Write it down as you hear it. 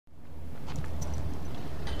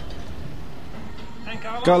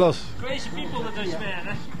Carlos. Crazy people, the Dutch man,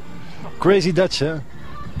 eh? Crazy Dutch, huh?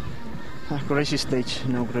 Crazy stage,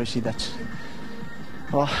 no crazy Dutch.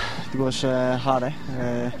 Oh, it was hard,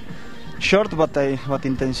 short but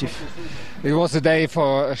intensive. It was a day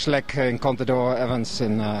for Schleck and Contador, Evans,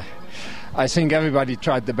 and I think everybody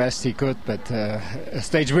tried the best he could, but a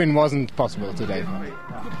stage win wasn't possible today.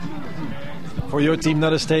 For your team,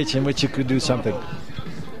 not a stage in which you could do something.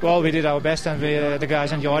 Well, we did our best and the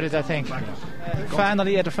guys enjoyed it, I think.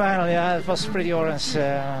 Finally, at the final, yeah, it was pretty orange.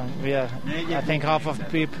 I think half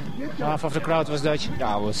of the crowd was Dutch.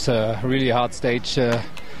 Yeah, it was a really hard stage.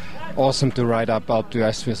 Awesome to ride up Alpe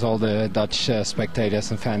d'Huez with all the Dutch spectators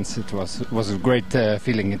and fans. It was a great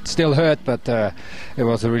feeling. It still hurt, but it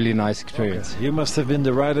was a really nice experience. You must have been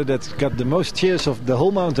the rider that got the most cheers of the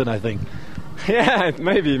whole mountain, I think. Yeah,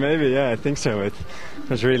 maybe, yeah, I think so. It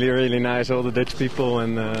was really, really nice, all the Dutch people,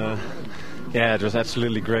 and yeah, it was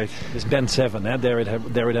absolutely great. It's bend 7, eh? There it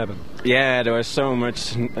happened. Yeah, there was so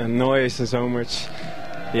much noise and so much.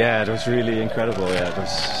 Yeah, it was really incredible. Yeah, it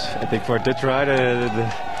was, I think, for a Dutch rider,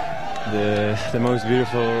 the most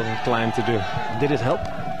beautiful climb to do. Did it help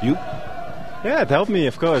you? Yeah, it helped me,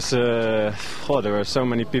 of course. There were so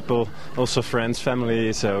many people, also friends,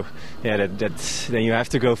 family. So yeah, then you have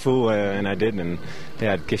to go full, and I did, and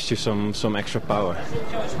yeah, it gives you some extra power.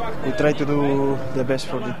 We try to do the best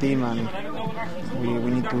for the team, and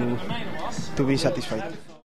we need to be satisfied.